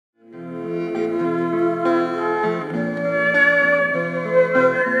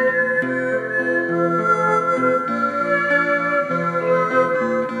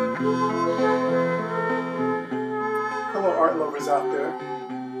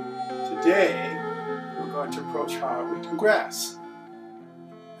Today, we're going to approach how we do grass.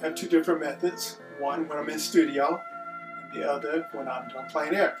 I have two different methods. One when I'm in studio, and the other when I'm doing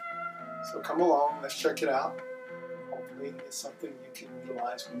plein air. So come along, let's check it out. Hopefully it's something you can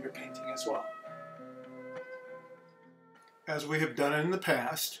utilize when you're painting as well. As we have done it in the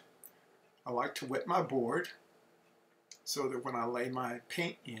past, I like to wet my board so that when I lay my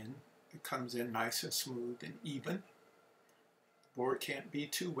paint in, it comes in nice and smooth and even. The board can't be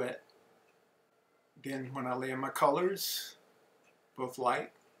too wet. Then when I lay in my colors, both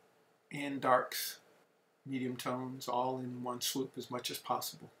light and darks, medium tones, all in one swoop as much as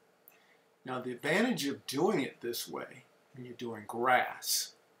possible. Now the advantage of doing it this way, when you're doing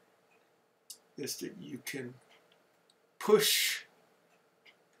grass, is that you can push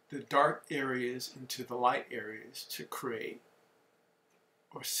the dark areas into the light areas to create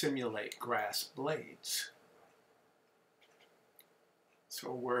or simulate grass blades.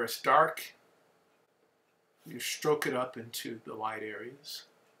 So where it's dark, you stroke it up into the light areas,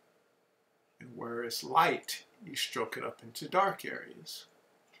 and where it's light, you stroke it up into dark areas.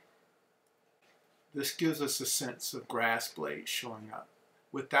 This gives us a sense of grass blades showing up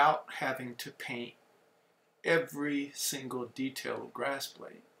without having to paint every single detail of grass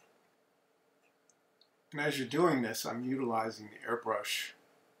blade. And as you're doing this, I'm utilizing the airbrush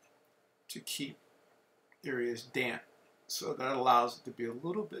to keep areas damp, so that allows it to be a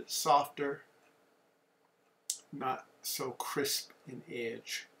little bit softer, not so crisp in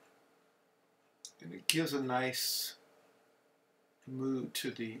edge. And it gives a nice mood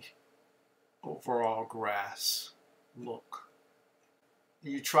to the overall grass look.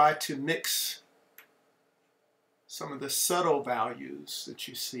 You try to mix some of the subtle values that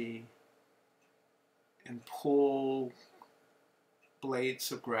you see and pull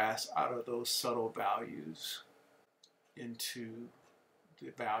blades of grass out of those subtle values into the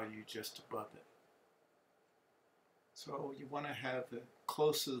value just above it. So you want to have the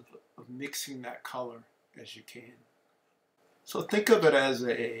closest of mixing that color as you can. So think of it as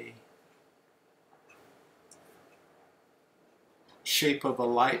a shape of a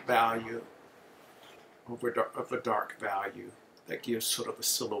light value over of a dark value that gives sort of a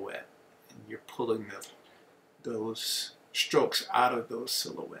silhouette, and you're pulling those strokes out of those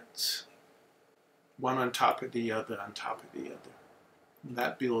silhouettes, one on top of the other on top of the other. And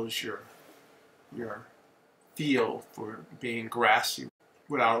that builds your feel for being grassy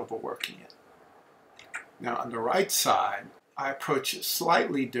without overworking it. Now on the right side, I approach it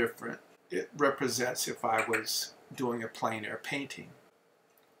slightly different. It represents if I was doing a plein air painting.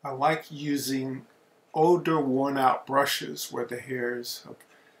 I like using older worn out brushes where the hairs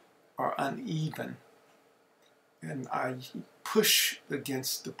are uneven, and I push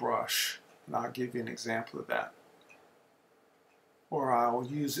against the brush, and I'll give you an example of that. Or I'll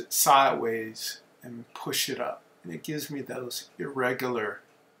use it sideways and push it up, and it gives me those irregular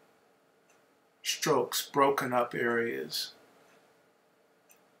strokes, broken up areas,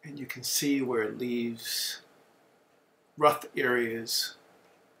 and you can see where it leaves rough areas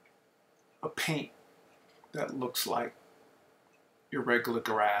of paint that looks like irregular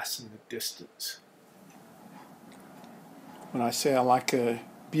grass in the distance. When I say I like a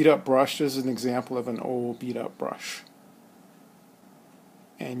beat up brush, this is an example of an old beat up brush.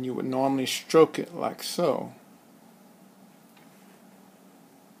 And you would normally stroke it like so.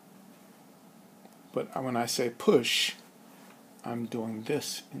 But when I say push, I'm doing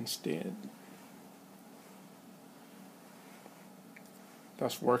this instead.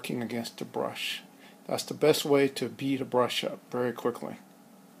 That's working against the brush. That's the best way to beat a brush up very quickly.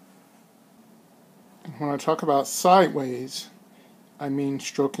 When I talk about sideways, I mean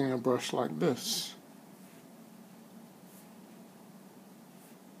stroking a brush like this.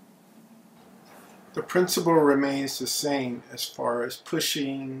 The principle remains the same as far as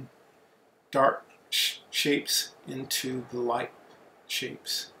pushing dark shapes into the light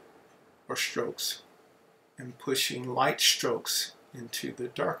shapes or strokes, and pushing light strokes into the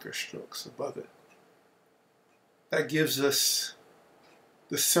darker strokes above it. That gives us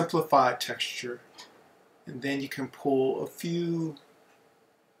the simplified texture, and then you can pull a few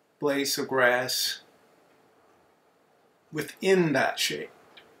blades of grass within that shape,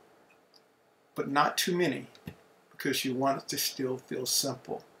 but not too many, because you want it to still feel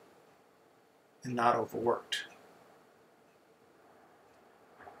simple and not overworked.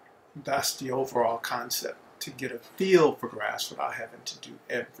 That's the overall concept, to get a feel for grass without having to do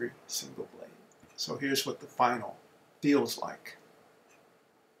every single blade. So here's what the final feels like.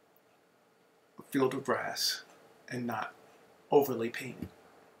 A field of grass, and not overly painted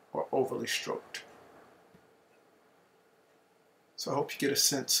or overly stroked. So I hope you get a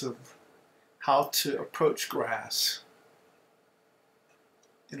sense of how to approach grass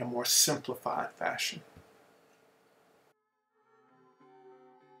in a more simplified fashion.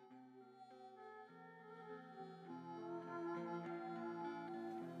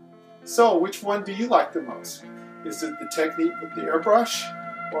 So, which one do you like the most? Is it the technique with the airbrush,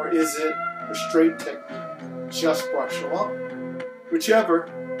 or is it the straight technique, just brush along? Whichever,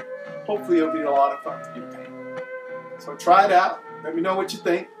 hopefully it'll be a lot of fun for you to paint. So try it out, let me know what you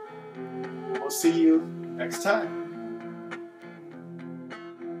think. We'll see you next time.